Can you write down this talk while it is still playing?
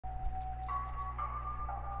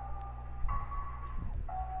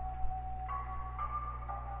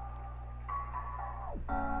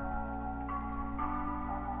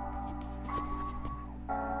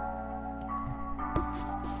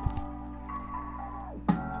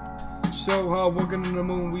So hard, walking in the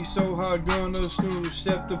moon, we so hard, gonna snooze.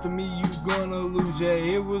 Stepped up to me, you gonna lose. Yeah,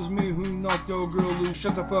 it was me who knocked your girl loose.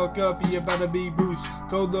 Shut the fuck up, you about to be bruised.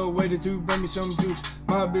 Told the waiter to bring me some juice.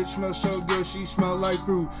 My bitch smells so good, she smell like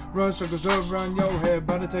fruit. Run circles around your head,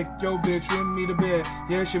 about to take your bitch with me to bed.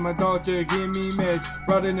 Yeah, she my doctor, give me meds.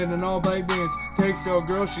 Riding in an all-black Benz. Takes your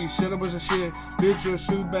girl, she said it was a shit. Bitch was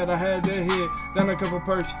too bad, I had to hit. Down a couple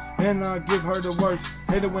perks, and I give her the worst.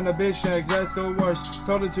 Hate it when a bitch acts, that's the worst.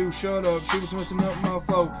 Told her to shut up, she was messing up my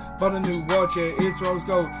flow. Bought a new watch, yeah, it's rose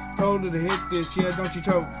gold. Told her to hit this, yeah, don't you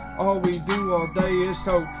choke. All we do all day is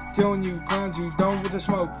tote. Telling you clowns you done with the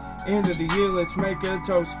smoke. End of the year, let's make a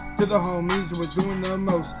toast to the homies who was doing the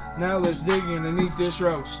most. Now let's dig in and eat this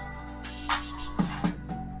roast.